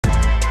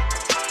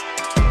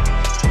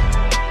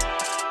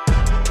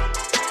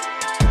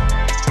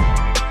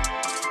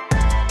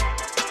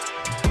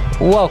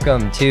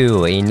Welcome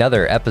to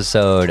another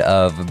episode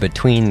of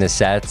Between the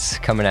Sets,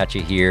 coming at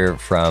you here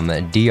from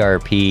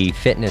DRP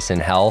Fitness and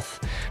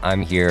Health.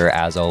 I'm here,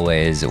 as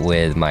always,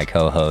 with my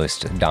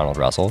co-host, Donald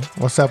Russell.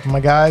 What's up, my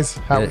guys?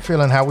 How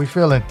we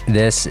feeling?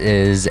 This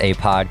is a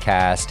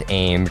podcast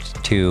aimed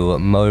to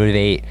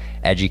motivate,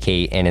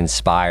 educate, and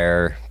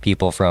inspire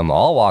people from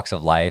all walks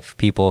of life,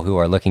 people who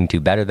are looking to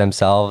better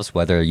themselves,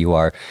 whether you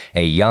are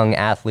a young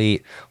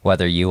athlete,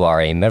 whether you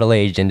are a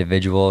middle-aged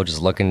individual just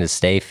looking to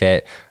stay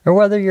fit, or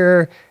whether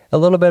you're a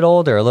little bit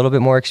older, a little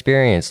bit more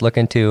experienced,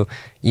 looking to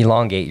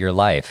elongate your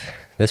life.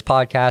 This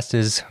podcast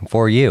is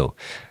for you.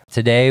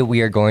 Today,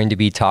 we are going to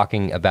be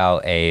talking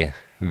about a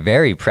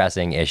very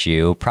pressing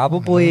issue,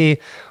 probably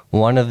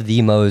one of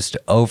the most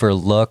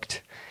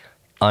overlooked,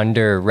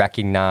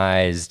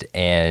 under-recognized,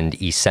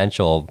 and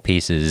essential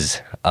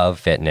pieces of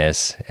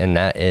fitness, and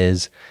that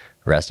is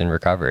rest and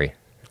recovery.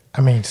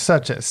 I mean,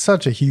 such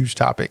a huge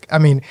topic. I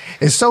mean,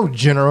 it's so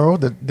general.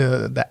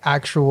 The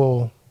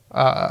actual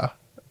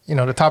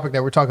the topic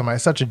that we're talking about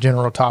is such a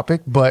general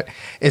topic, but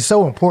it's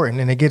so important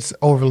and it gets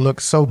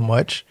overlooked so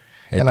much.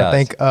 I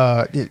think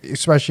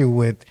especially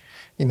with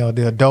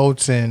the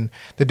adults and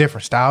the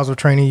different styles of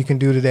training you can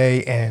do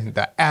today, and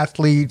the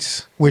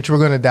athletes, which we're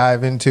going to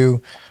dive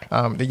into,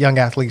 the young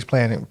athletes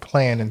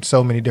playing in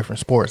so many different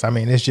sports. I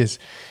mean,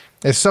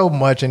 it's so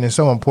much, and it's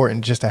so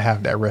important just to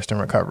have that rest and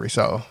recovery.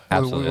 So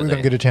we're going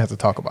to get a chance to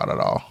talk about it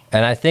all.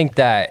 And I think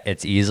that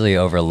it's easily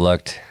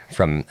overlooked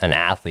from an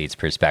athlete's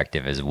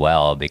perspective as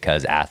well,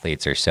 because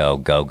athletes are so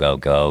go, go,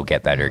 go,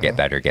 get better, get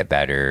better, get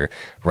better,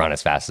 run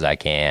as fast as I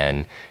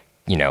can,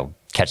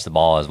 catch the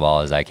ball as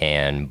well as I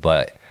can.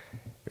 But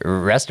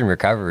rest and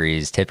recovery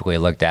is typically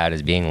looked at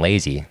as being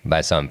lazy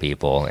by some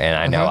people. And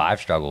I know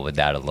I've struggled with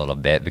that a little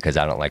bit because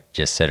I don't like to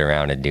just sit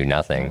around and do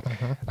nothing.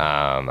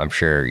 I'm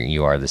sure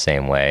you are the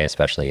same way,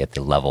 especially at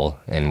the level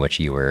in which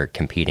you were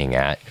competing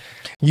at.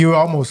 You're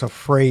almost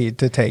afraid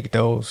to take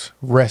those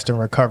rest and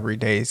recovery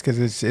days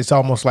because it's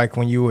almost like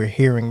when you were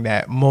hearing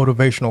that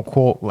motivational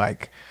quote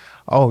like,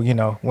 oh,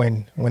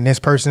 when this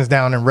person's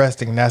down and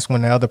resting, that's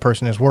when the other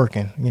person is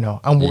working.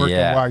 I'm working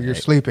while you're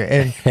sleeping.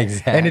 And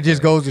exactly. And it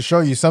just goes to show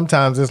you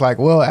sometimes it's like,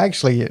 well,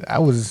 actually, I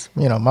was,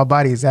 my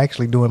body is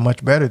actually doing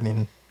much better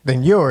than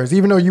yours,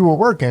 even though you were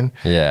working.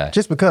 Yeah.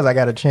 Just because I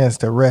got a chance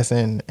to rest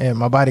and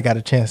my body got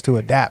a chance to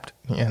adapt.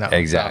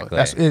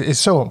 Exactly. So it's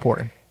so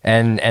important.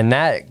 And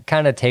that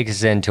kind of takes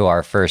us into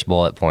our first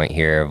bullet point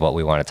here of what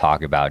we want to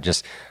talk about.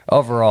 Just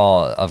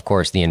overall, of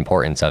course, the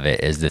importance of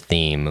it is the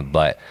theme,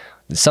 but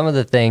some of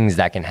the things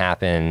that can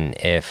happen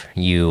if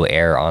you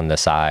err on the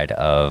side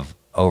of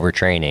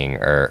overtraining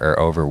or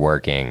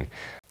overworking,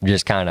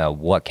 just kind of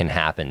what can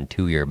happen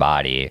to your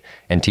body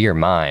and to your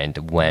mind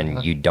when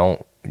you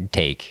don't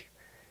take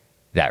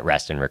that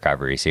rest and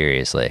recovery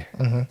seriously.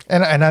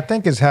 And I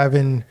think it's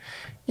having,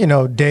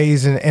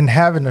 days and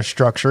having a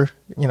structure.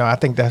 I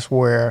think that's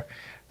where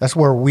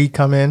we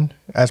come in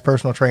as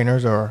personal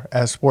trainers or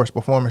as sports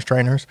performance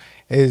trainers,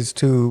 is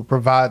to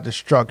provide the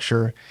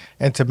structure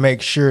and to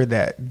make sure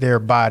that their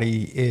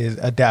body is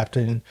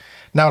adapting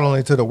not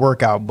only to the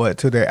workout, but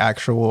to their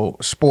actual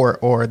sport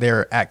or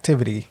their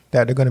activity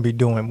that they're going to be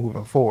doing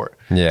moving forward.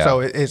 Yeah.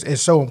 So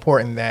it's so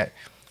important that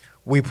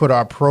we put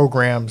our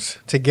programs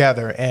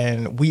together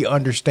and we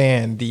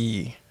understand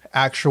the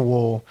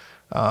actual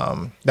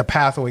the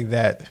pathway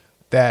that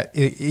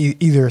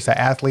either it's an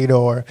athlete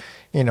or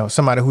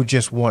somebody who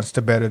just wants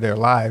to better their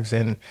lives.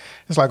 And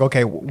it's like,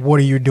 okay, what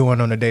are you doing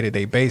on a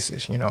day-to-day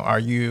basis? Are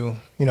you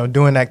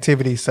doing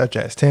activities such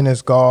as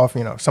tennis, golf?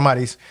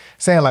 Somebody's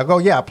saying like, oh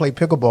yeah, I play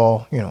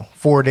pickleball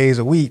 4 days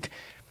a week.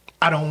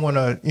 I don't want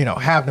to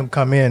have them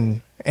come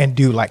in and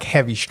do like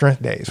heavy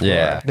strength days for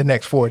the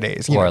next 4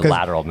 days. Or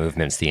lateral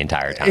movements the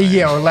entire time.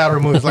 Yeah, or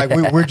lateral movements. Like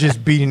we're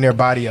just beating their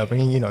body up.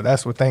 And,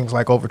 that's where things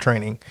like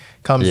overtraining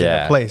comes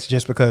into place,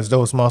 just because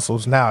those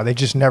muscles now, they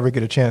just never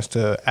get a chance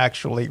to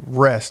actually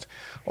rest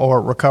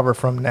or recover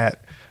from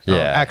that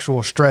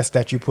actual stress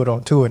that you put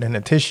onto it and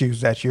the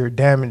tissues that you're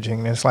damaging.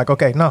 And it's like,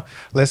 okay, no,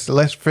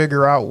 let's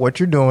figure out what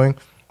you're doing.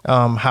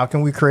 How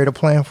can we create a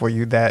plan for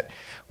you that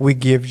we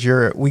give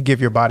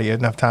your body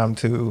enough time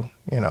to,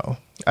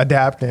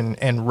 adapt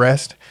and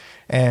rest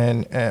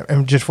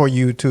and just for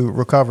you to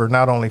recover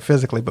not only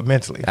physically but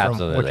mentally from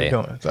what you're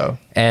doing. So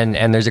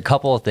and there's a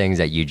couple of things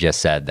that you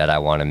just said that I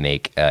want to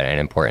make an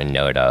important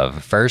note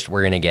of. First,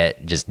 we're going to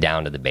get just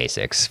down to the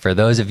basics. For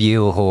those of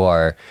you who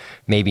are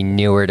maybe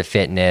newer to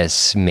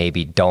fitness,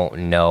 maybe don't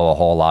know a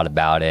whole lot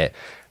about it,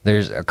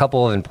 there's a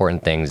couple of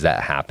important things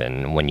that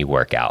happen when you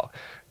work out.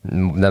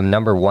 The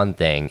number one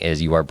thing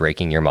is you are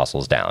breaking your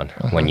muscles down.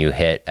 When you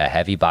hit a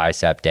heavy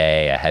bicep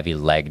day, a heavy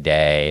leg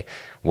day,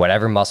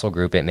 whatever muscle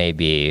group it may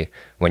be,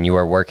 when you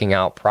are working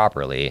out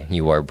properly,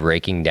 you are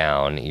breaking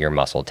down your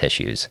muscle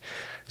tissues.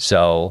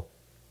 So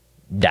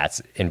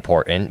that's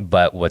important,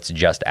 but what's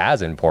just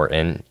as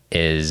important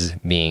is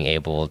being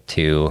able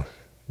to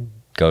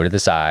go to the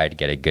side,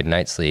 get a good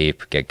night's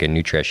sleep, get good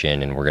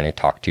nutrition, and we're going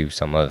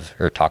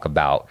to talk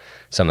about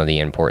some of the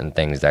important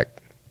things that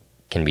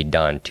can be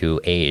done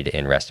to aid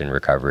in rest and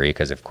recovery,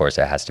 because of course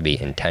it has to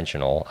be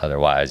intentional,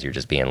 otherwise you're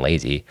just being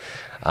lazy.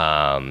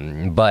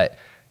 But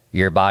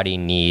your body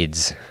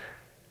needs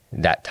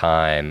that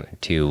time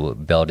to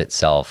build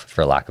itself,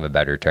 for lack of a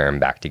better term,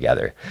 back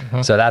together.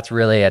 So that's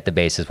really at the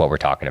basis what we're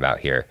talking about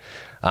here.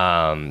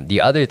 The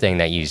other thing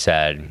that you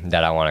said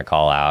that I want to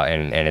call out,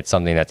 and it's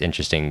something that's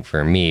interesting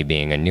for me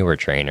being a newer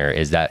trainer,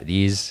 is that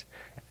these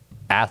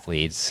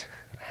athletes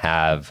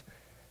have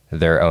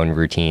their own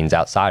routines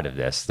outside of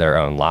this, their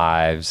own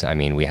lives. I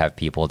mean, we have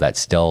people that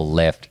still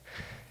lift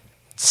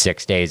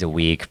 6 days a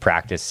week,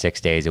 practice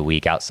 6 days a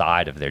week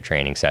outside of their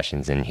training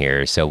sessions in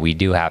here. So we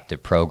do have to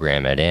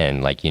program it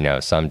in. Like,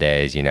 some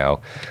days,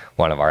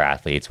 one of our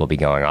athletes will be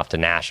going off to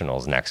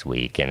nationals next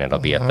week, and it'll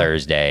be a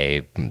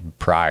Thursday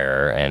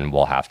prior, and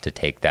we'll have to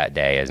take that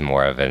day as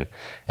more of an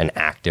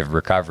active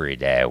recovery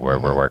day where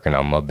we're working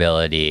on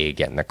mobility,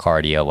 getting the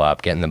cardio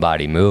up, getting the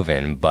body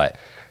moving, but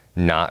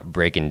not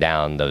breaking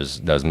down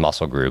those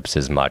muscle groups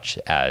as much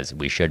as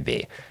we should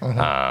be,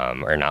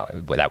 or not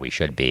that we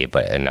should be,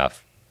 but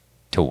enough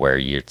to where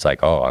it's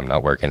like, oh, I'm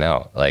not working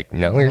out. Like,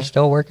 no, you're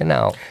still working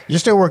out. You're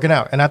still working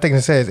out, and I think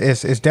it says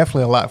it's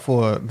definitely a lot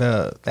for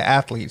the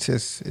athletes.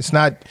 It's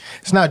not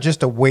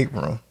just a weight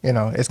room,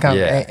 It's kind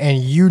of,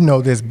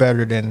 and this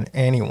better than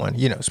anyone,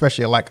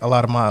 especially like a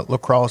lot of my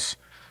lacrosse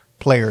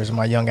players,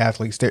 my young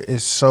athletes.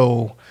 It's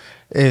so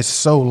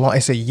long.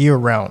 It's a year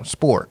round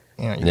sport.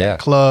 You got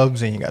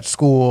clubs, and you got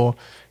school,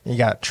 and you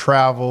got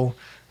travel.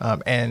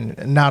 And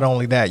not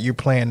only that, you're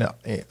playing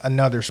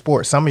another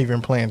sport. Some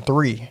even playing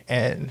 3,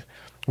 and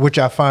which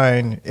I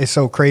find is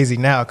so crazy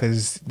now,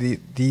 because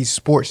these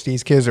sports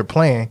these kids are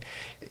playing,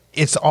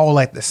 it's all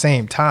at the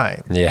same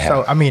time. Yeah.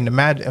 So I mean,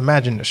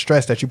 imagine the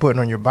stress that you're putting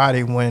on your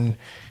body when,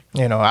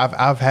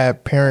 I've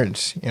had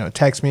parents,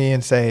 text me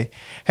and say,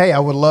 "Hey, I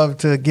would love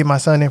to get my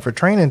son in for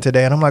training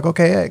today," and I'm like,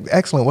 "Okay,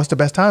 excellent. What's the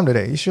best time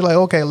today?" She's like,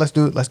 "Okay, let's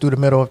do the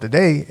middle of the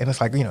day," and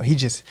it's like,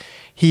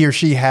 he or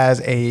she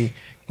has a,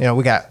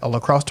 we got a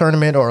lacrosse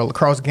tournament or a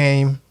lacrosse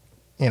game,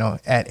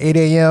 at 8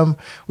 a.m.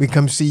 We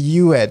come see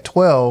you at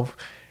 12,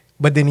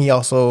 but then he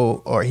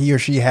or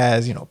she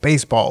has,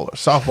 baseball or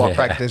softball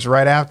practice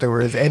right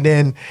afterwards. And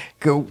then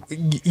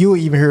you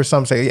even hear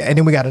some say, and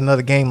then we got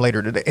another game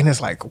later today. And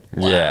it's like,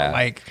 wow,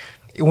 like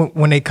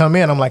when they come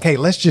in, I'm like, hey,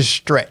 let's just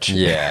stretch.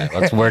 Yeah,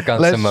 let's work on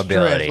some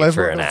mobility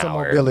for an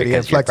hour. Mobility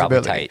and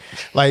flexibility.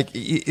 Like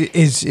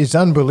it's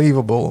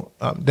unbelievable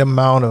the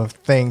amount of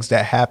things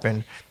that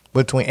happen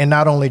between, and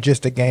not only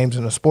just the games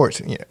and the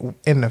sports.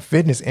 In the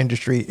fitness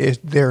industry,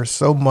 there's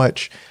so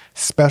much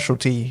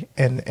specialty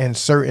and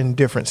certain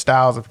different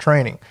styles of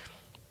training.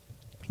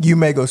 You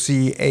may go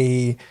see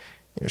a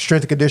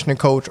strength and conditioning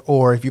coach,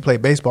 or if you play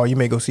baseball, you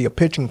may go see a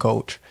pitching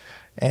coach,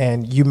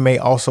 and you may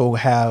also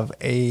have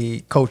a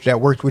coach that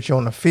works with you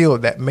on the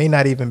field that may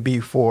not even be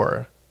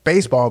for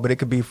baseball, but it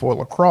could be for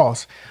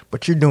lacrosse.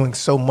 But you're doing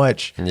so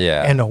much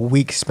in a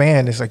week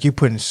span. It's like you're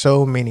putting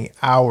so many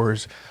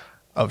hours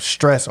of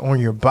stress on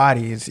your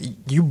body.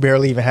 You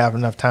barely even have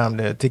enough time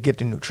to get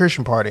the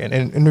nutrition part in.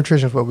 And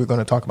nutrition is what we're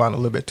going to talk about in a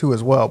little bit too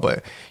as well.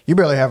 But you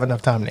barely have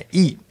enough time to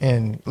eat,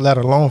 and let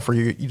alone for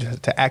you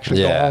to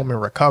actually go home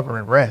and recover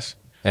and rest.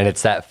 And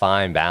it's that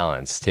fine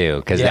balance too.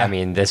 Because I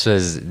mean, this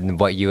was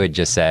what you had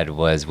just said,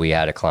 was we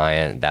had a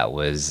client that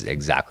was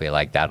exactly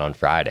like that on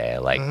Friday.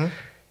 Like,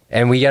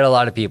 and we get a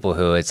lot of people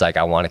who it's like,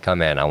 I want to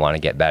come in, I want to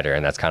get better.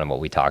 And that's kind of what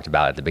we talked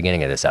about at the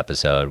beginning of this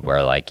episode,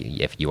 where like,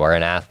 if you are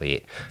an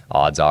athlete,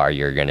 odds are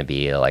you're going to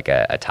be like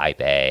a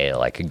type A,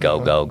 like a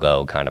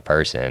go kind of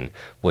person,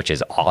 which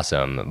is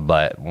awesome.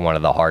 But one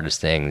of the hardest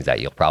things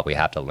that you'll probably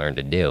have to learn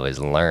to do is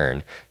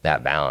learn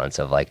that balance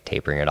of like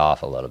tapering it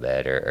off a little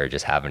bit, or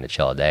just having a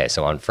chill day.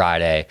 So on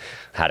Friday,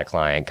 had a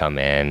client come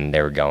in,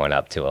 they were going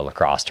up to a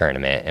lacrosse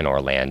tournament in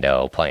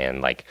Orlando,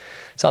 playing like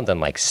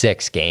something like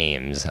 6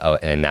 games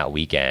in that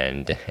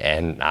weekend.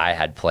 And I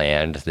had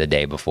planned the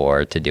day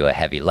before to do a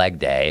heavy leg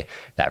day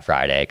that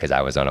Friday, because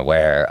I was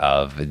unaware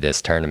of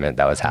this tournament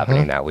that was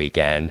happening that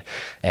weekend.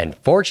 And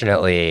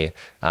fortunately,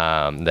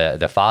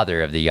 the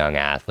father of the young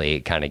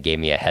athlete kind of gave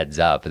me a heads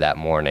up that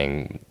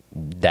morning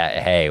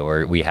that, hey,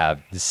 we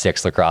have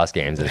 6 lacrosse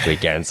games this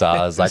weekend. So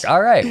I was like,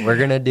 all right, we're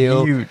going to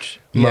do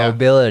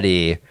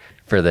mobility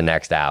for the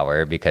next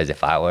hour, because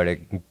if I would have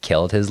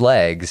killed his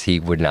legs, he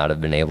would not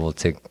have been able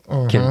to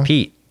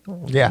compete,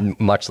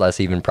 much less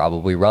even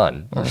probably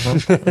run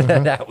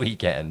that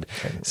weekend.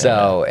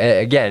 So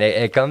again,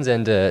 it comes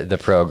into the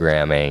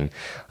programming,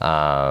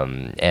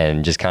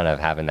 and just kind of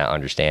having that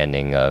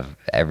understanding of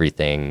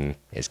everything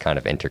is kind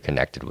of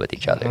interconnected with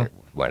each other,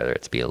 whether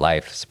it's be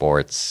life,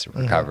 sports,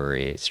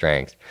 recovery,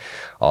 strength,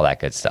 all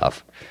that good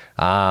stuff.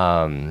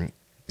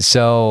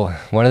 So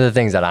one of the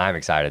things that I'm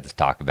excited to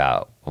talk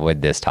about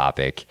with this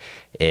topic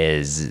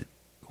is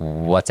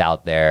what's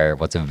out there,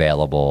 what's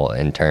available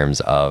in terms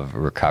of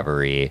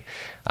recovery.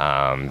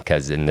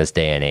 Because in this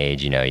day and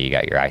age, you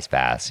got your ice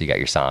baths, you got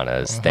your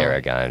saunas,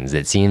 Theraguns.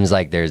 It seems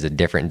like there's a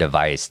different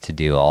device to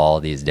do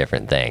all these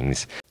different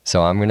things.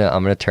 So I'm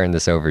gonna turn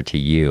this over to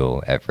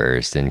you at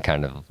first and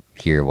kind of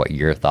hear what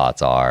your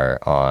thoughts are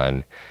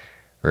on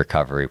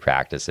recovery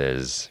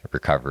practices,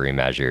 recovery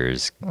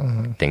measures,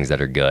 things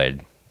that are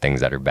good,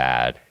 things that are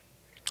bad.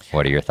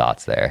 What are your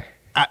thoughts there?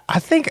 I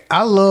think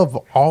I love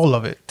all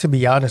of it, to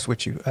be honest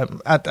with you.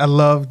 I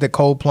love the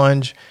cold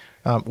plunge.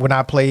 When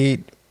I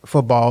played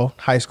football,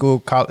 high school,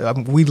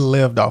 college, we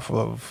lived off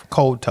of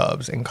cold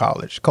tubs in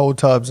college, cold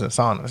tubs and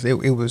saunas.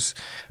 It was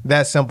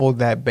that simple,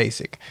 that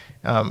basic.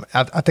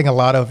 I think a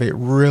lot of it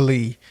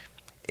really,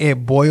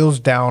 it boils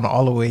down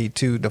all the way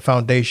to the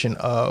foundation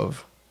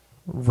of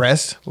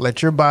rest,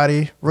 let your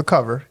body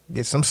recover,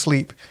 get some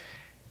sleep.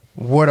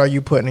 What are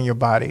you putting in your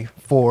body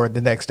for the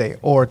next day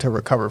or to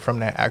recover from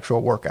that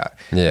actual workout?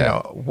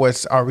 Yeah.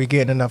 Are we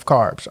getting enough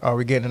carbs? Are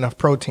we getting enough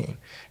protein?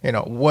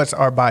 What's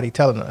our body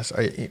telling us?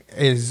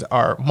 Is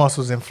our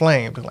muscles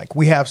inflamed? Like,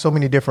 we have so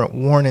many different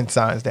warning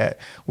signs that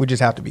we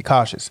just have to be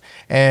cautious.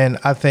 And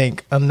I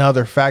think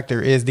another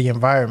factor is the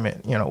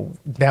environment.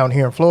 Down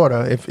here in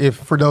Florida, if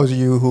for those of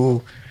you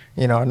who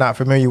are not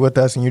familiar with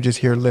us and you're just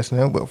here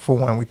listening, but for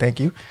one, we thank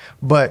you.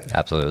 But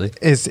absolutely,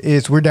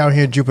 it's we're down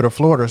here in Jupiter,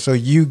 Florida, so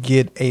you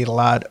get a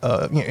lot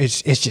of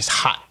it's just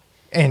hot.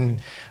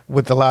 And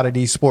with a lot of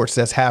these sports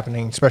that's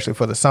happening, especially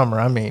for the summer,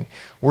 I mean,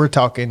 we're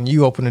talking,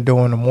 you open the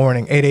door in the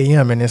morning, 8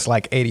 a.m., and it's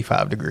like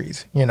 85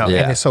 degrees, and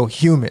it's so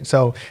humid.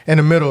 So in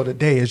the middle of the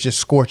day, it's just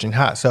scorching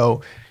hot.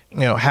 So,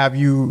 have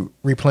you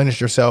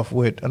replenished yourself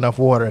with enough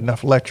water,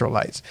 enough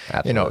electrolytes?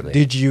 Absolutely.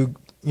 Did you,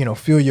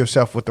 fill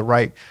yourself with the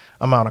right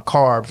amount of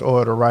carbs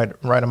or the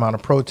right amount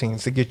of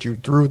proteins to get you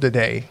through the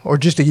day, or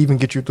just to even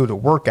get you through the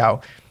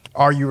workout?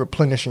 Are you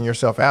replenishing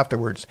yourself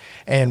afterwards?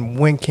 And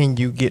when can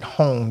you get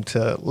home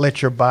to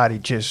let your body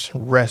just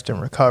rest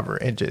and recover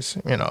and just,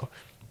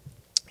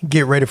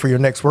 get ready for your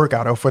next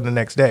workout or for the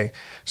next day?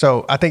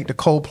 So I think the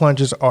cold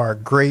plunges are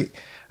great.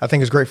 I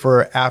think it's great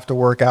for after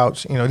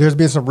workouts. There's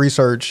been some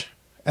research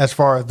as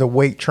far as the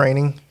weight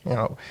training,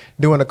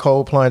 doing a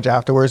cold plunge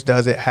afterwards,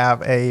 does it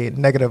have a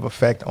negative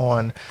effect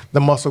on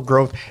the muscle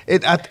growth?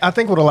 I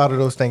think with a lot of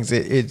those things,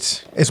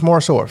 it's more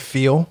so a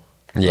feel.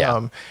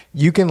 Yeah.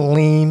 You can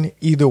lean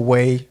either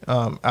way.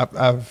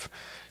 I've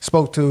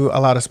spoke to a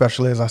lot of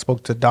specialists. I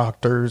spoke to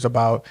doctors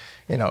about,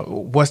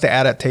 what's the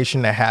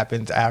adaptation that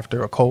happens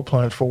after a cold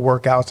plunge for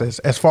workouts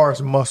as far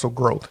as muscle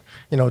growth.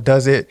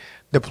 Does it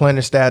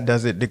deplenish that?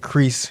 Does it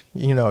decrease,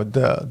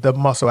 the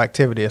muscle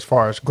activity as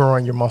far as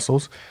growing your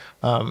muscles?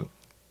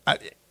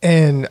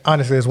 And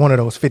honestly, it's one of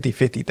those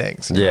 50-50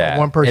 things. Yeah.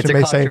 One person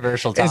may say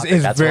controversial topic.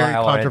 It's That's very why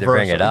I wanted to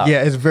bring it up.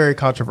 Yeah, it's very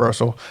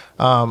controversial.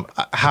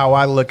 How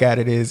I look at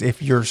it is,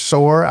 if you're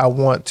sore, I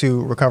want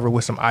to recover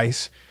with some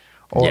ice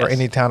or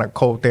any kind of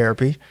cold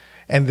therapy.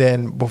 And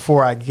then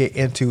before I get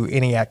into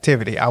any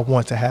activity, I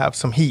want to have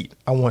some heat.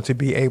 I want to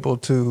be able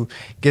to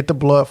get the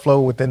blood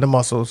flow within the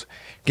muscles,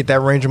 get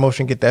that range of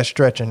motion, get that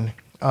stretching.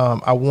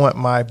 I want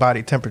my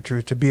body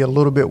temperature to be a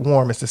little bit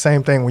warm. It's the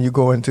same thing when you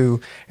go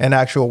into an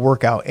actual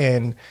workout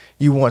and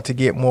you want to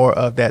get more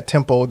of that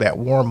tempo, that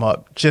warm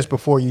up just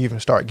before you even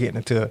start getting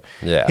into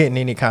hitting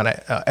any kind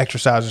of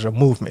exercises or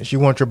movements. You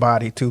want your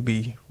body to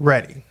be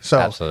ready. So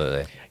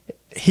absolutely.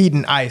 Heat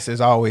and ice is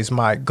always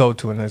my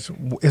go-to, and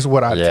is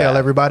what I tell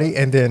everybody.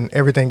 And then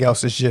everything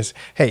else is just,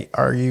 hey,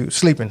 are you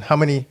sleeping? How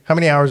many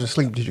hours of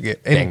sleep did you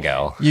get? And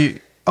bingo.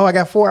 I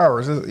got 4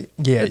 hours.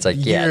 Yeah, it's like,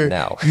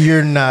 no.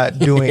 You're not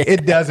doing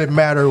it. Doesn't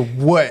matter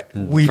what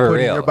we put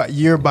in your body.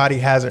 Your body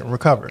hasn't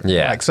recovered.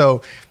 Yeah.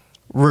 So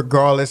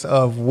regardless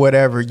of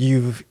whatever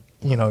you've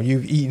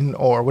eaten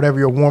or whatever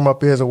your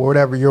warm-up is or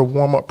whatever your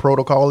warm-up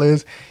protocol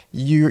is,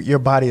 your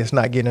body is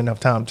not getting enough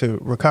time to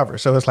recover.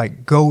 So it's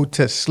like, go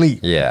to sleep.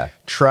 Yeah.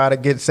 Try to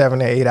get 7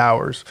 to 8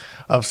 hours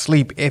of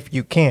sleep if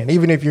you can.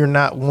 Even if you're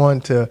not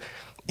one to,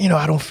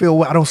 I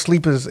don't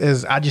sleep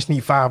as I just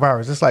need 5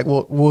 hours. It's like,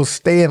 we'll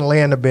stay and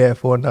lay in the bed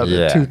for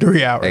another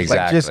 2-3 hours. Exactly.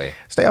 Like, just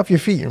stay off your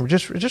feet and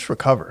just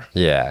recover.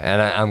 Yeah.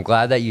 And I'm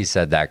glad that you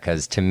said that,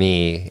 because to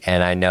me,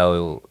 and I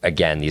know,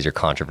 again, these are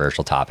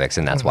controversial topics,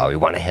 and that's why we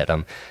want to hit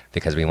them,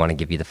 because we want to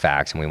give you the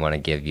facts and we want to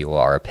give you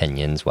our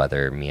opinions,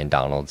 whether me and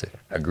Donald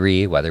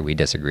agree, whether we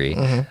disagree.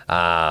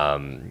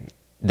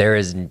 There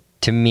is,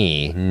 to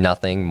me,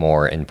 nothing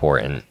more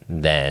important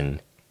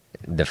than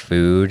the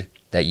food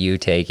that you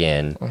take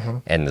in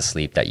and the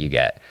sleep that you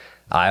get.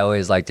 I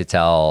always like to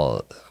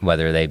tell,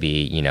 whether they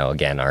be,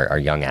 again, our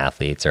young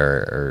athletes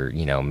or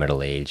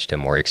middle-aged to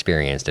more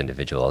experienced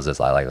individuals, as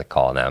I like to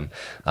call them,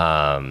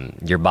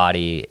 your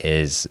body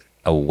is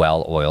a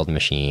well-oiled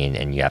machine,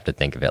 and you have to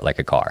think of it like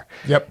a car.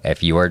 Yep.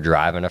 If you are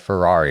driving a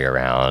Ferrari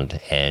around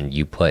and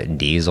you put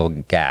diesel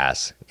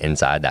gas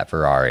inside that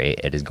Ferrari,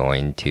 it is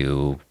going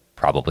to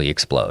probably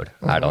explode.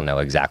 I don't know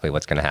exactly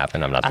what's going to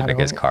happen. I'm not the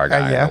biggest car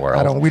guy in the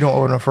world. We don't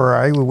own a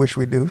Ferrari. We wish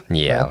we do.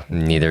 Yeah,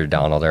 neither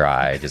Donald or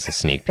I. Just a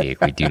sneak peek.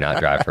 We do not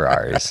drive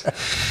Ferraris.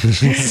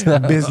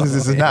 Business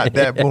is not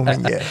that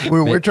booming yet.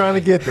 We're trying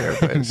to get there.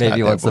 But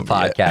maybe once the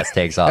podcast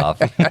takes off.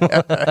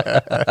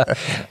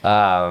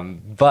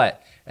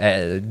 But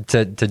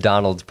to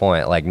Donald's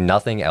point, like,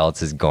 nothing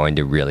else is going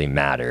to really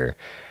matter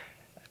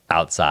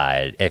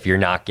outside if you're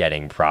not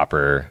getting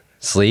proper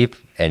sleep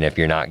and if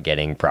you're not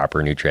getting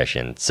proper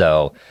nutrition.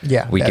 So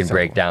Yeah, we can that's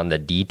break simple. down the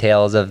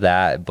details of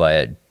that,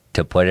 but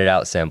to put it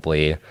out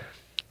simply,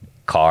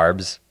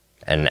 carbs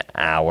an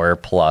hour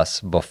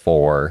plus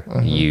before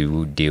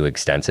you do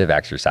extensive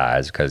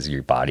exercise, because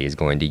your body is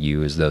going to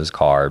use those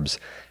carbs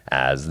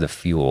as the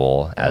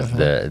fuel, as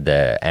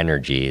the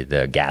energy,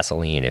 the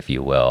gasoline, if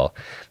you will,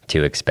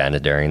 to expend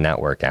during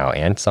that workout,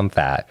 and some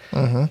fat,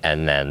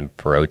 and then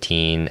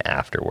protein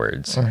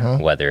afterwards,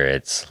 whether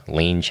it's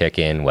lean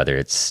chicken, whether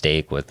it's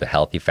steak with the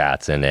healthy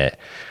fats in it.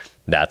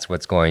 That's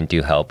what's going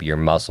to help your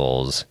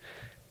muscles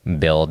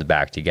build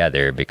back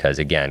together, because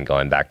again,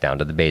 going back down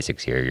to the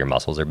basics here, your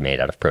muscles are made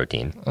out of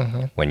protein.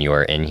 When you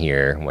are in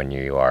here, when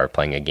you are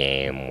playing a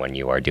game, when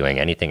you are doing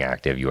anything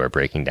active, you are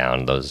breaking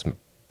down those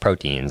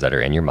proteins that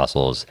are in your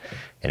muscles,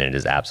 and it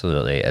is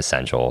absolutely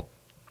essential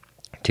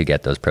to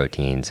get those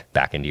proteins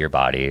back into your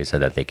body so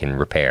that they can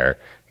repair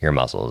your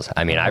muscles.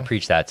 I mean, I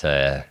preach that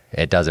to,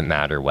 it doesn't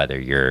matter whether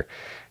you're,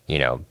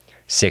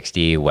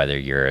 60, whether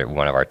you're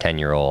one of our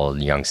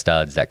 10-year-old young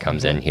studs that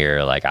comes in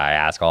here. Like, I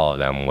ask all of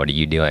them, what are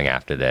you doing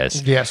after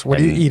this? Yes, what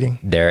are you eating?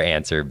 Their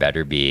answer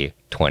better be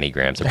 20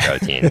 grams of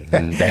protein.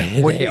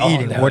 What are you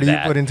eating? What do you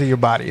put into your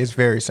body? It's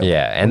very simple.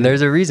 Yeah, and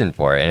there's a reason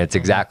for it, and it's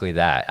exactly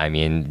that. I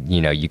mean,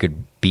 you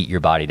could beat your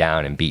body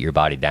down and beat your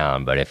body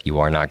down, but if you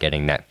are not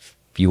getting that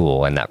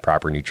fuel and that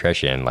proper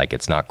nutrition, like,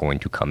 it's not going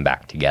to come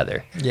back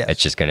together. Yes.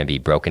 It's just going to be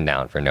broken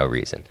down for no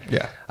reason.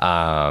 Yeah.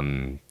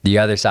 The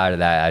other side of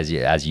that,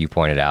 as you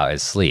pointed out,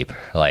 is sleep.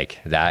 Like,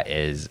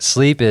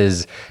 sleep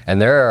is,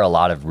 and there are a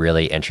lot of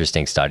really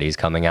interesting studies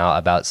coming out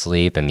about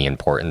sleep and the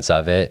importance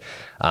of it.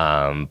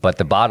 But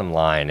the bottom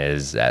line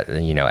is that,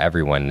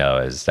 everyone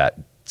knows that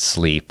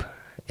sleep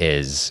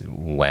is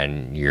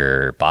when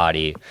your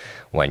body,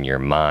 when your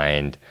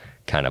mind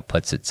kind of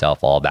puts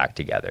itself all back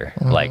together.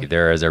 Like,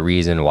 there is a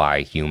reason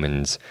why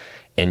humans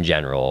in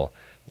general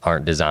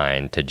aren't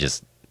designed to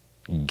just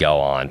go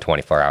on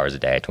 24 hours a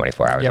day,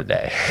 24 hours a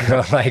day.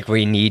 Like,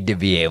 we need to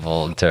be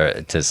able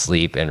to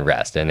sleep and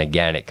rest. And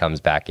again, it comes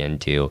back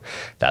into,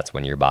 that's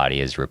when your body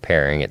is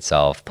repairing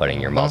itself,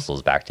 putting your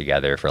muscles back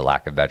together, for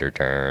lack of better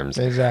terms.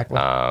 Exactly.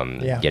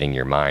 Getting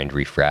your mind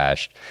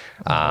refreshed.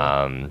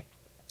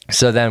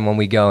 So then when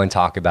we go and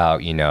talk about,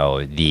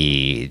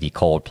 the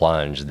cold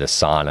plunge, the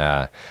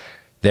sauna,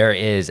 there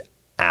is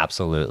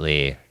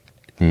absolutely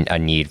a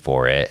need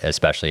for it,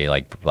 especially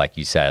like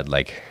you said,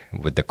 like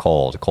with the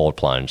cold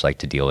plunge, like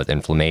to deal with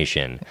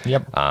inflammation,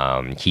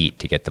 heat,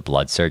 to get the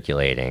blood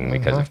circulating,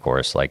 because of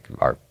course, like,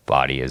 our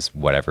body is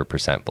whatever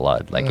percent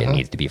blood, like it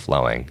needs to be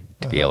flowing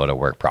to be able to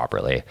work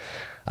properly.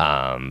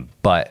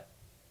 But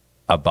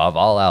above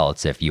all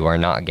else, if you are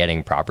not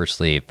getting proper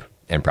sleep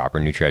and proper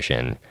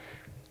nutrition,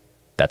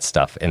 that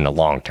stuff in the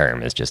long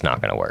term is just not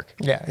going to work.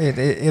 Yeah,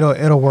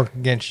 it'll work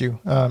against you.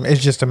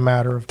 It's just a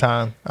matter of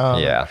time.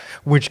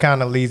 Which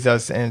kind of leads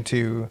us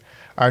into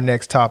our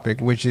next topic,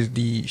 which is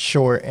the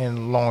short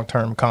and long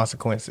term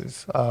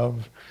consequences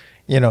of,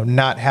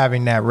 not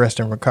having that rest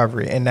and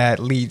recovery, and that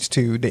leads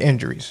to the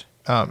injuries.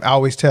 I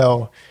always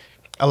tell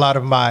a lot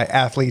of my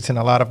athletes and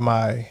a lot of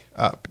my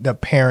the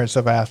parents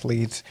of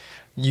athletes,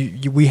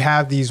 we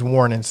have these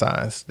warning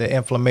signs: the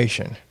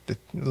inflammation, the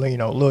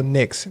little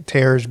nicks,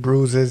 tears,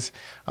 bruises,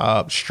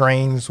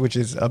 strains, which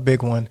is a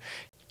big one.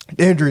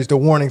 The injuries, the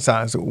warning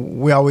signs.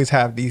 We always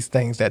have these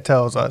things that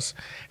tells us,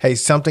 hey,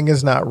 something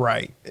is not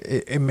right.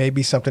 It may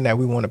be something that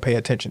we want to pay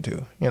attention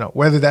to.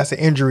 Whether that's an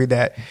injury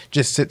that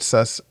just sits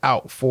us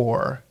out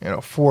for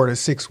 4 to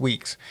 6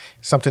 weeks,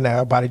 something that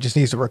our body just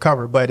needs to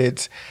recover. But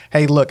it's,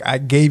 hey, look, I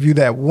gave you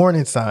that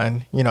warning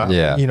sign.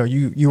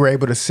 You were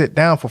able to sit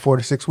down for 4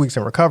 to 6 weeks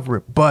and recover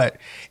it. But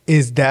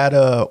is that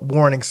a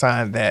warning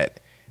sign that,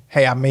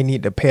 hey, I may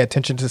need to pay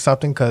attention to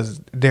something because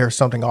there's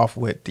something off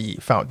with the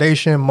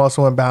foundation,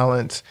 muscle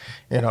imbalance?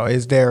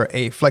 Is there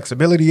a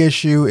flexibility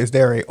issue? Is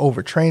there a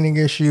overtraining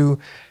issue?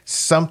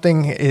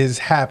 Something is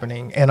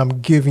happening, and I'm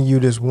giving you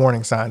this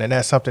warning sign, and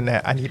that's something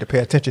that I need to pay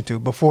attention to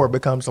before it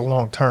becomes a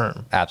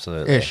long-term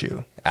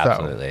issue.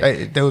 Absolutely.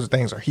 So, those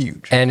things are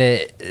huge.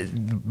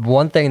 And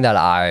one thing that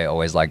I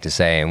always like to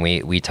say, and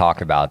we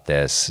talk about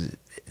this,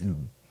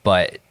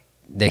 but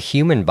the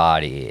human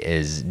body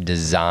is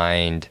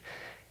designed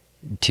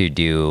to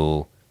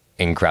do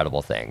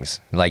incredible things.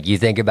 Like, you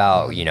think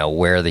about,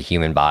 where the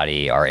human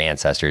body, our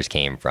ancestors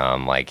came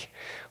from. Like,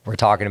 we're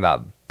talking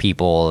about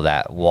people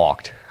that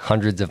walked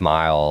hundreds of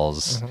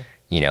miles,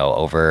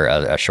 over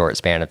a short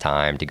span of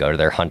time to go to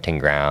their hunting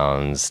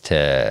grounds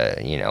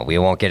to, we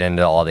won't get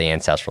into all the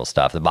ancestral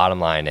stuff. The bottom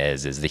line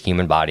is the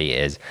human body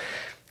is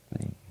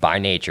by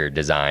nature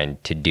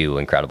designed to do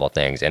incredible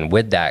things. And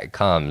with that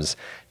comes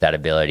that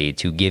ability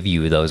to give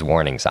you those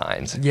warning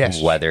signs.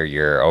 Yes. Whether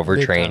you're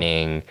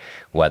overtraining,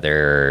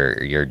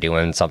 whether you're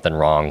doing something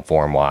wrong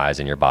form-wise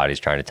and your body's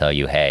trying to tell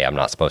you, hey, I'm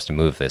not supposed to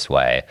move this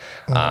way.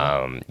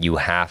 You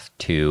have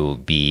to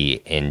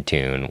be in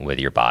tune with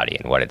your body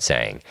and what it's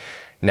saying.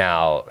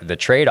 Now, the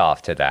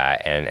trade-off to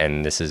that,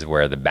 and this is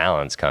where the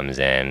balance comes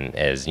in,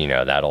 is,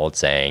 that old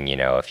saying,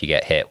 if you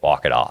get hit,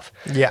 walk it off.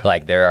 Yeah.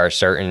 Like, there are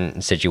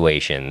certain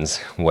situations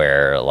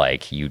where,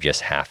 like, you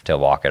just have to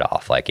walk it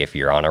off. Like, if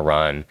you're on a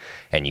run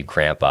and you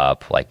cramp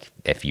up, like,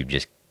 if you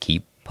just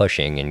keep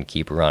pushing and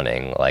keep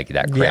running, like,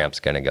 that cramp's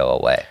going to go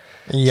away.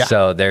 Yeah.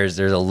 So there's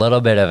a little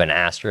bit of an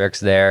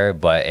asterisk there,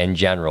 but in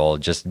general,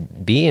 just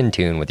be in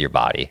tune with your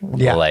body.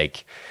 Yeah.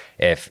 Like,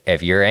 if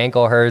your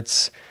ankle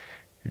hurts,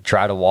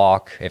 try to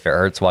walk. If it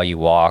hurts while you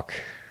walk,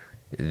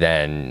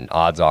 then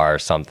odds are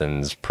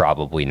something's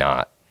probably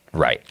not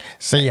right.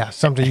 So yeah,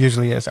 something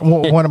usually is.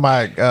 One of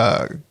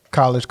my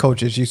college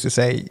coaches used to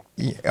say,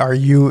 "Are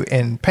you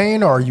in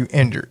pain or are you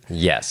injured?"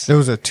 Yes.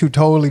 Those are two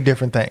totally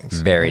different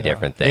things. Very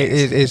different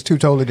things. It's two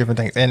totally different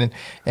things.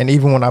 And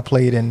even when I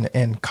played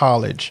in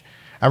college,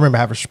 I remember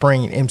having a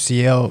sprained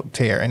MCL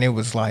tear, and it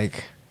was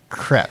like,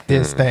 crap,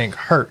 this thing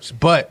hurts.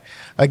 But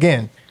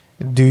again,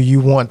 do you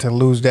want to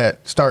lose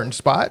that starting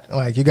spot?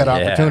 Like, you got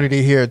an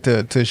opportunity here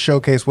to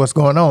showcase what's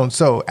going on.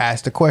 So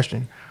ask the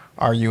question,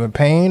 are you in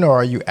pain or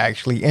are you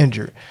actually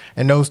injured?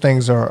 And those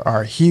things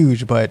are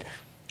huge.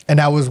 And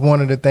that was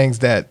one of the things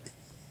that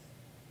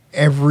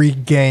every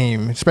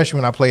game, especially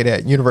when I played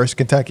at University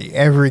of Kentucky,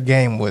 every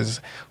game was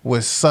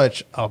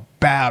such a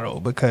battle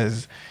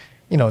because,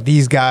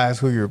 these guys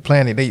who you're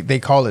playing, they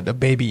call it the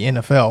baby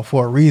NFL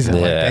for a reason.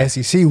 Yeah. Like,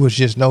 the SEC was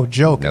just no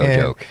joke. No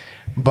joke.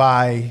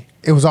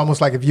 It was almost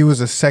like if you was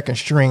a second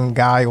string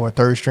guy or a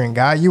third string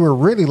guy, you were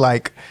really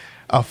like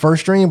a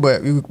first string,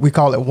 but we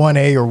call it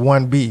 1A or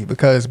 1B,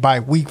 because by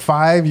week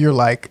 5, you're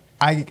like,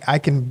 I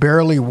can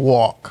barely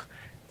walk.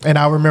 And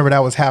I remember that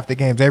was half the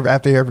games.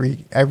 After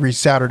every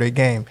Saturday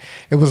game,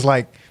 it was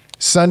like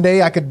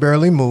Sunday, I could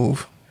barely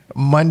move.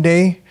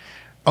 Monday,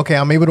 okay,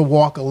 I'm able to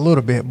walk a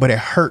little bit, but it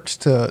hurts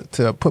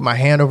to put my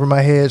hand over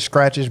my head,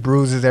 scratches,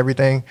 bruises,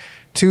 everything.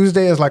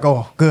 Tuesday is like,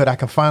 oh, good, I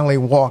can finally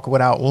walk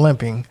without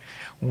limping.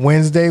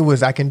 Wednesday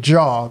was I can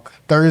jog.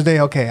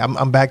 Thursday, okay,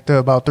 I'm back to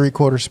about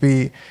 3/4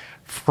 speed.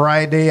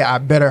 Friday, I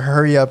better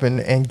hurry up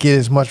and get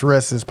as much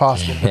rest as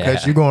possible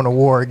because you're going to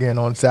war again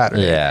on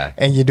Saturday. Yeah.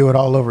 And you do it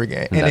all over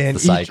again. And then the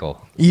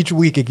cycle. Each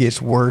week it gets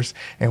worse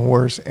and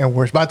worse and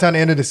worse. By the time the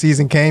end of the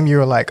season came, you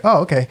were like, oh,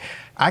 okay,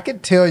 I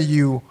could tell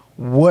you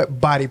what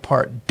body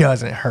part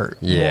doesn't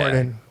hurt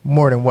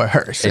more than what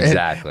hurts.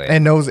 Exactly.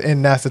 And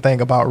that's the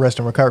thing about rest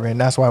and recovery. And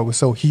that's why it was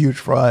so huge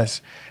for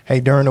us.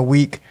 Hey, during the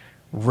week,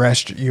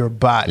 rest your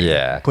body.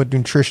 Yeah. Put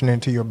nutrition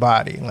into your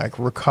body, like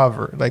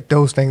recover. Like,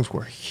 those things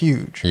were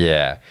huge.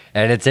 Yeah.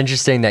 And it's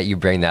interesting that you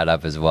bring that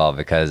up as well,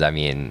 because I've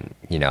been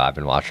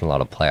watching a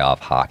lot of playoff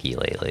hockey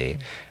lately.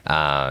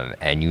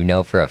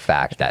 And for a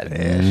fact that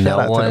shout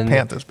out to the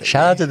Panthers, baby.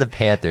 Shout out to the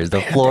Panthers,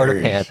 the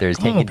Florida Panthers,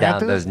 taking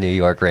down those New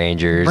York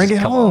Rangers. Bring it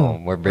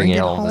home. We're bringing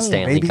home the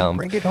Stanley Cup.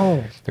 Bring it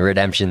home. The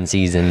redemption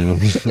season.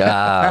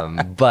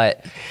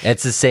 But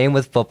it's the same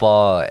with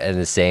football and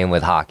the same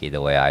with hockey,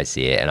 the way I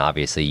see it. And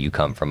obviously you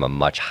come from a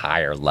much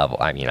higher level.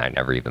 I mean, I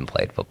never even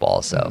played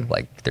football, so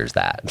there's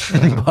that.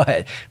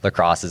 But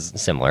lacrosse is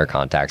similar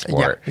contact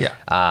sport. Yeah.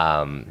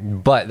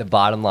 But the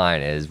bottom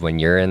line is, when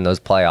you're in those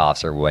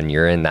playoffs or when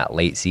you're in that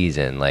late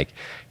season, like,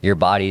 your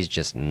body's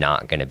just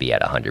not going to be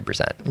at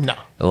 100%.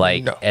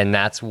 No. And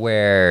that's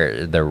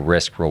where the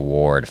risk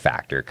reward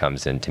factor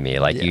comes into me.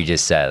 Like you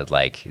just said,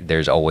 like,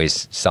 there's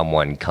always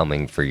someone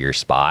coming for your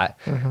spot.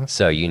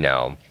 So,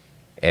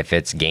 if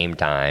it's game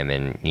time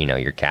and,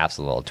 your calf's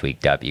a little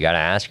tweaked up, you got to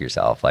ask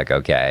yourself, like,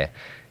 okay,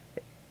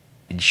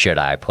 should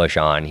I push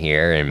on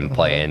here and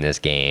play in this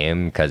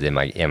game? Because am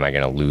I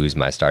going to lose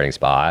my starting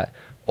spot?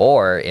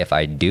 Or if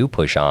I do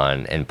push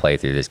on and play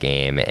through this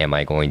game, am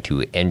I going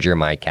to injure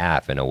my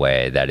calf in a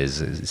way that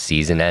is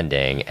season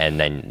ending, and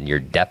then you're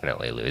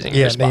definitely losing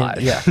your spot?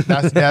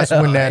 That's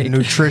when that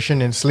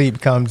nutrition and sleep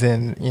comes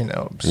in,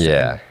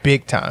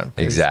 big time.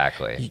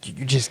 Exactly.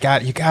 You just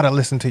got to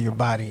listen to your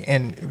body,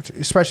 and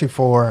especially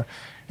for,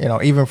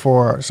 even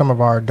for some of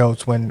our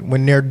adults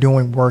when they're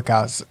doing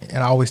workouts, and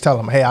I always tell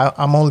them, hey,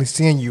 I'm only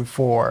seeing you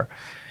for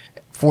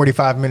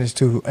 45 minutes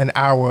to an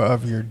hour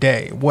of your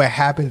day. What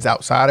happens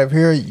outside of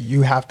here,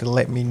 you have to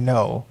let me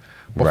know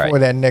before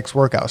that next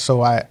workout,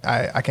 so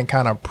I can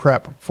kind of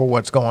prep for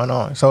what's going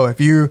on. So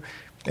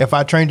if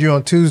I trained you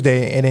on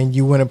Tuesday and then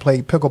you went and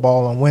played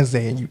pickleball on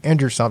Wednesday and you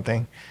injured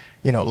something,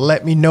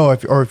 let me know.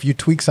 If you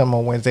tweak something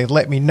on Wednesday,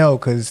 let me know,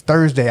 because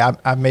Thursday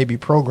I may be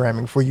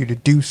programming for you to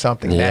do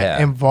something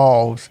that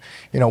involves,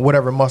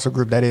 whatever muscle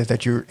group that is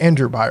that you're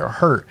injured by or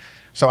hurt.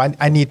 So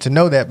I need to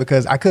know that,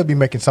 because I could be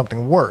making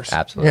something worse.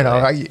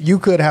 Absolutely. You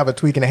could have a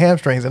tweak in the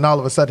hamstrings, and all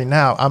of a sudden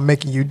now I'm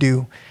making you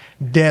do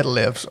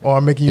deadlifts, or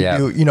I'm making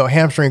you do,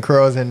 hamstring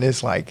curls, and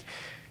it's like,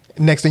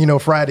 next thing you know,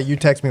 Friday you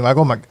text me like,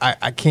 oh my,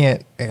 I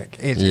can't,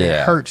 it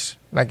hurts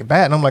like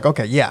bad. And I'm like,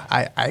 okay,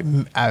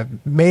 I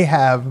may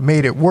have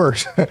made it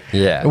worse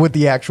with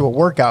the actual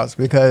workouts,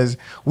 because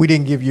we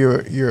didn't give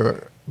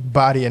your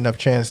body enough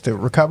chance to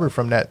recover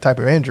from that type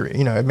of injury.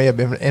 It may have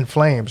been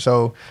inflamed.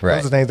 So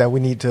those are things that we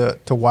need to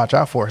watch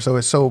out for. So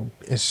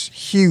it's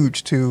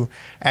huge to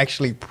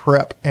actually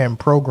prep and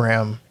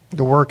program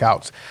the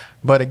workouts.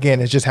 But again,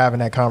 it's just having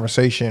that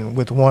conversation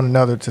with one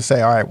another to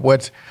say, all right,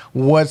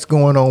 what's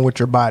going on with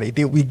your body?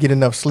 Did we get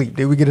enough sleep?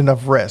 Did we get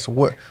enough rest?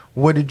 What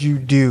did you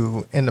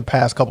do in the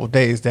past couple of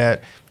days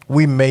that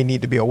we may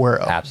need to be aware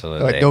of?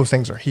 Absolutely. Like, those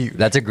things are huge.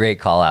 That's a great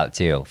call out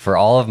too. For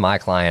all of my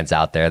clients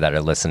out there that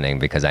are listening,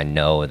 because I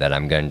know that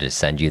I'm going to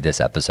send you this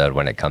episode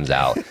when it comes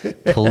out,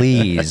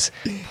 please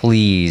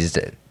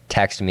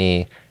text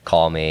me,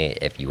 call me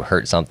if you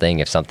hurt something,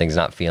 if something's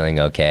not feeling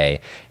okay.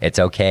 It's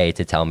okay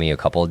to tell me a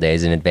couple of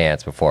days in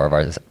advance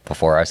before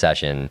our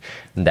session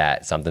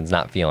that something's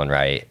not feeling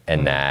right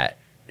and that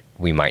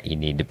we might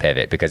need to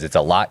pivot, because it's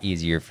a lot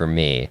easier for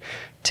me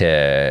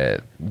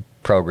to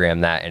program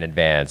that in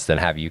advance than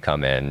have you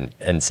come in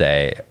and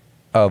say,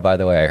 oh, by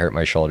the way, I hurt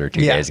my shoulder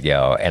 2 days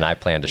ago, and I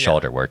planned a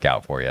shoulder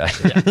workout for you.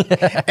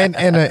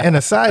 And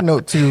a side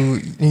note to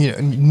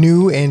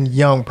new and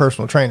young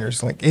personal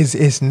trainers, like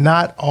it's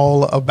not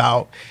all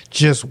about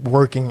just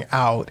working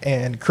out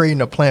and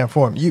creating a plan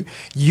for them.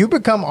 You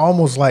become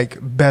almost like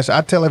best.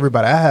 I tell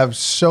everybody, I have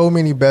so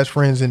many best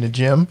friends in the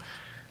gym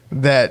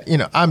that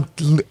I'm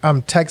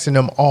texting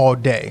them all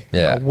day.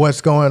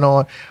 What's going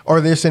on? Or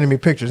they're sending me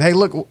pictures. Hey,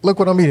 look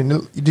what I'm eating.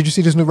 Did you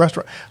see this new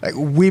restaurant? Like,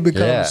 we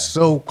become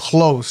so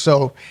close.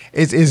 So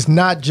it's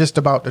not just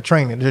about the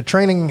training. The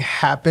training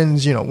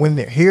happens, when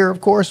they're here, of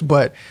course,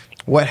 but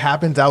what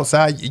happens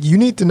outside, you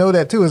need to know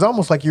that too. It's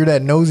almost like you're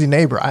that nosy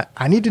neighbor.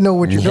 I need to know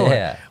what you're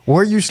doing.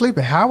 Where are you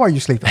sleeping? How are you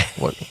sleeping?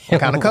 What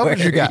kind of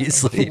covers you got?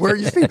 Where are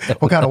you sleeping?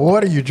 What kind of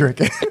water are you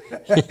drinking?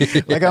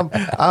 Like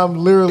I'm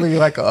literally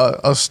like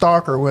a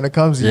stalker when it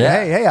comes to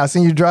hey, I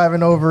seen you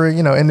driving over,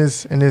 in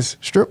this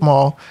strip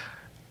mall.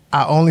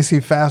 I only see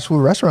fast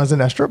food restaurants in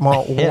that strip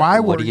mall. Why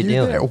were you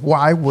there?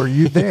 Why were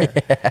you there?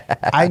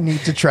 I need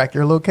to track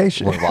your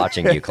location. We're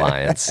watching you,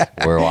 clients.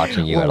 We're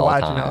watching you at all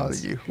times. All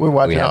of you. We're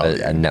watching all of you.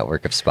 We have a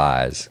network of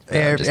spies.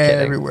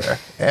 Everywhere.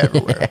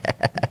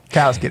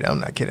 Kyle's kidding.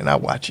 I'm not kidding. I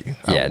watch you.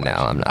 I'm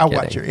not I kidding.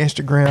 watch your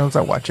Instagrams.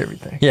 I watch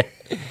everything.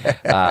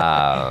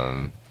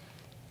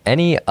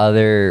 Any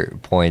other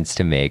points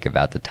to make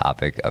about the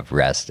topic of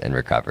rest and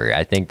recovery?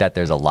 I think that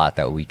there's a lot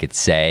that we could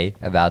say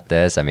about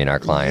this. I mean, our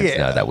clients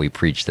know that we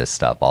preach this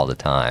stuff all the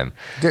time.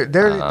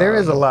 There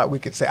is a lot we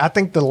could say. I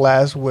think the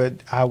last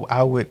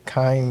I would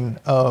kind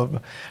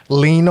of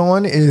lean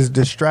on is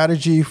the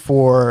strategy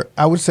for,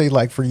 I would say,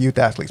 like for youth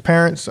athletes,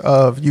 parents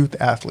of youth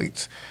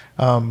athletes,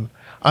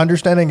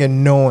 understanding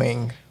and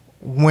knowing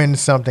when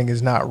something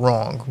is not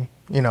wrong,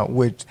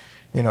 with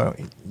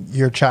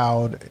your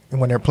child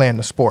when they're playing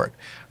the sport.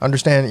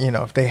 Understand,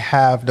 if they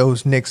have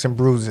those nicks and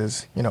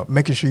bruises,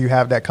 making sure you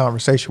have that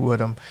conversation with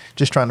them,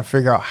 just trying to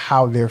figure out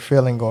how they're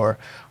feeling or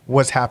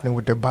what's happening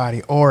with their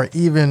body, or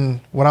even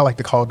what I like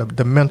to call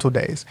the mental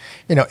days.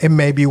 It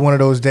may be one of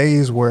those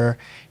days where,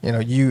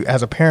 you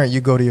as a parent,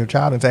 you go to your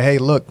child and say, hey,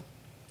 look,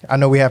 I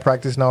know we have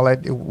practice and all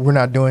that. We're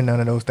not doing none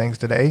of those things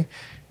today.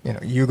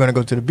 You're going to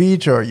go to the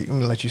beach, or you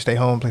can let you stay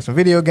home, play some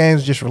video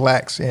games, just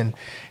relax and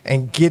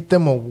get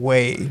them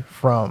away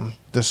from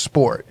the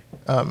sport.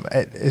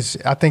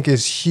 I think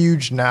it's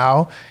huge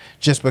now,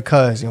 just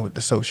because with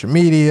the social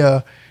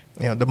media,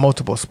 the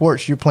multiple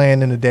sports you're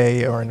playing in a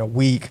day or in a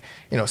week.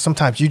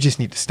 Sometimes you just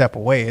need to step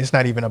away. It's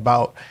not even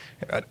about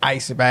an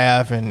ice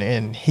bath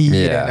and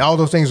heat and all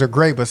those things are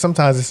great, but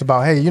sometimes it's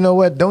about, hey, you know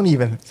what? Don't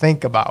even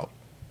think about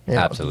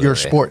your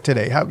sport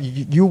today. How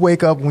you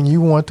wake up when you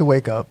want to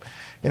wake up.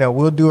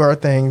 We'll do our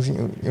things.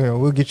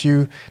 We'll get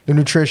you the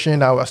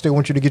nutrition. I still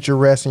want you to get your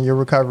rest and your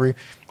recovery.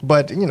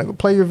 But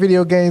play your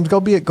video games. Go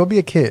be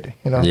a kid.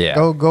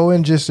 Go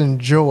and just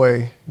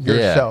enjoy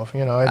yourself.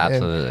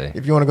 Absolutely. And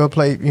if you want to go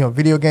play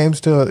video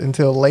games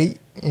until late,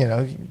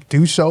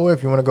 do so.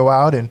 If you want to go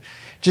out and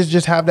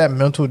just have that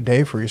mental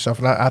day for yourself.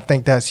 And I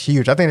think that's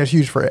huge. I think that's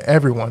huge for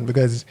everyone,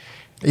 because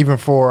even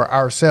for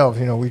ourselves,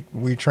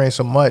 we train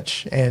so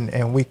much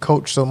and we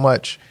coach so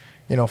much.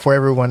 For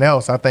everyone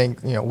else, I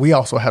think, we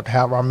also have to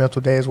have our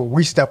mental days where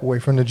we step away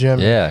from the gym.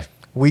 Yeah.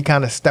 We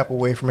kind of step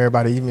away from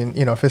everybody, even,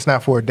 if it's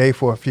not for a day,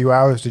 for a few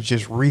hours, to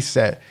just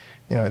reset.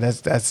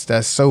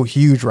 That's so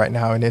huge right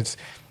now. And it's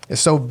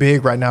so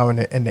big right now in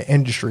the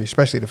industry,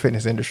 especially the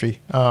fitness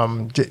industry,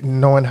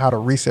 knowing how to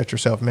reset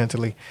yourself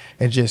mentally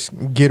and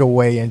just get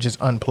away and just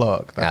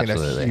unplug. I think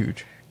that's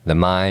huge. The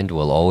mind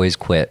will always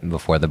quit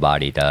before the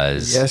body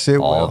does. Yes, it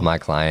will. All of my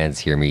clients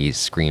hear me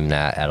scream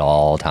that at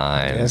all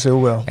times. Yes, it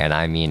will. And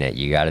I mean it.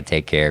 You got to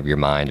take care of your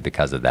mind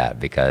because of that.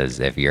 Because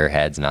if your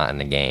head's not in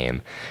the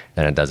game,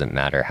 then it doesn't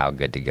matter how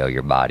good to go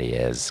your body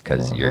is,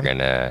 because you're going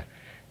to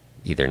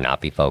either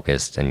not be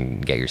focused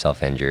and get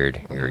yourself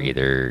injured. You're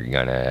either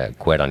going to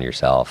quit on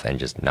yourself and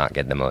just not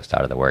get the most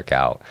out of the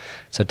workout.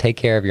 So take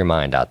care of your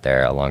mind out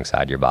there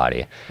alongside your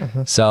body.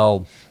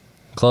 So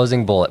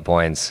closing bullet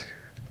points,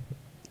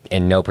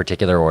 in no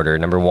particular order.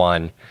 Number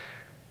one,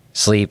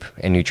 sleep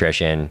and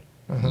nutrition.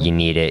 You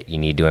need it. You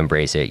need to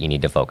embrace it. You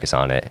need to focus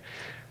on it.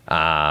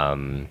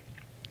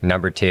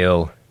 Number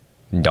two,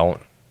 don't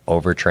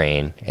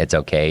overtrain. It's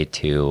okay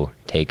to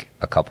take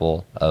a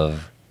couple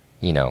of,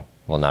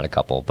 well, not a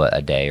couple, but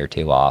a day or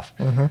two off,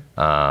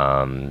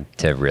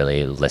 to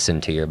really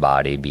listen to your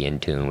body, be in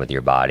tune with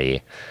your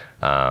body.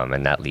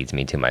 And that leads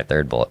me to my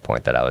third bullet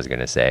point that I was going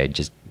to say.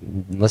 Just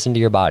listen to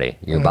your body.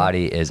 Your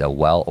body is a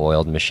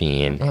well-oiled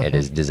machine. It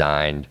is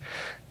designed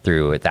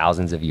through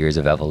thousands of years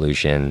of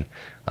evolution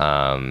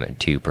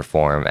to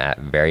perform at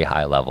very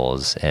high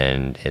levels,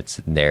 and it's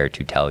there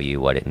to tell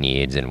you what it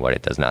needs and what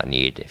it does not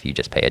need if you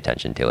just pay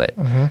attention to it.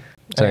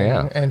 So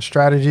and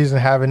strategies and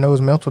having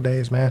those mental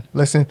days, man.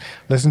 Listen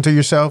to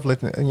yourself.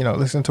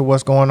 Listen to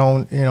what's going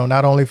on.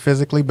 Not only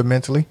physically but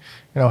mentally.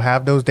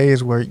 have those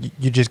days where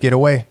you just get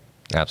away.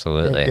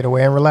 Absolutely, get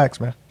away and relax,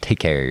 man. Take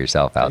care of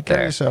yourself out there. Take care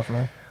of yourself,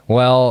 man.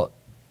 Well,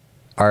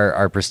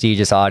 our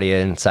prestigious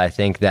audience, I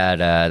think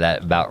that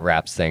about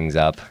wraps things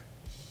up.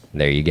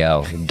 There you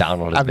go.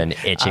 Donald has been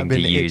itching to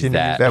use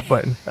that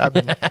button. I've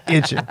been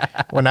itching.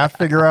 When I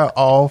figure out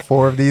all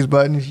 4 of these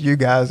buttons, you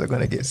guys are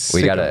going to get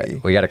sick of me.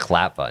 We got a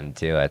clap button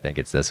too. I think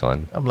it's this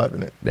one. I'm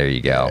loving it. There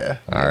you go. Yeah,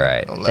 all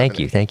right. Thank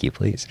you,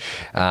 please.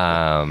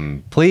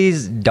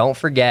 Please don't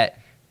forget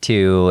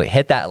to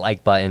hit that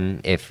like button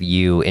if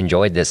you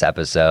enjoyed this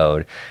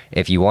episode.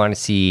 If you want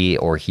to see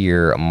or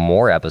hear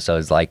more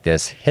episodes like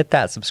this, hit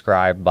that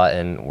subscribe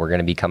button. We're going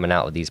to be coming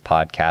out with these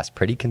podcasts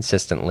pretty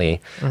consistently.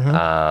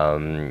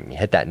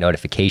 Hit that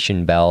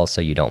notification bell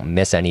so you don't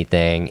miss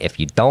anything. If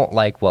you don't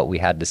like what we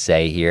had to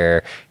say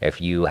here,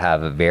 if you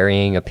have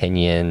varying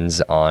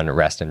opinions on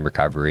rest and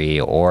recovery,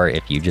 or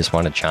if you just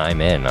want to chime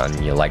in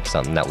on you liked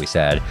something that we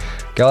said,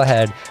 go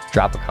ahead,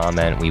 drop a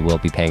comment. We will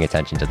be paying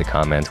attention to the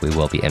comments. We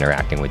will be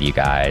interacting with you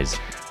guys.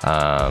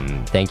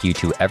 Thank you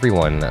to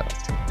everyone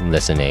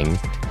listening,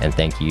 and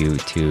thank you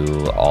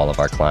to all of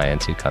our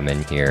clients who come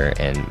in here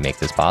and make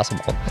this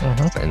possible.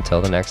 Until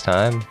the next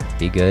time,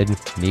 be good,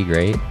 be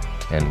great,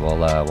 and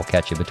we'll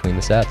catch you between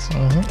the sets.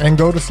 And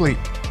go to sleep.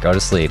 Go to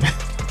sleep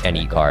and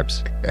eat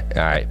carbs.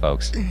 All right,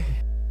 folks.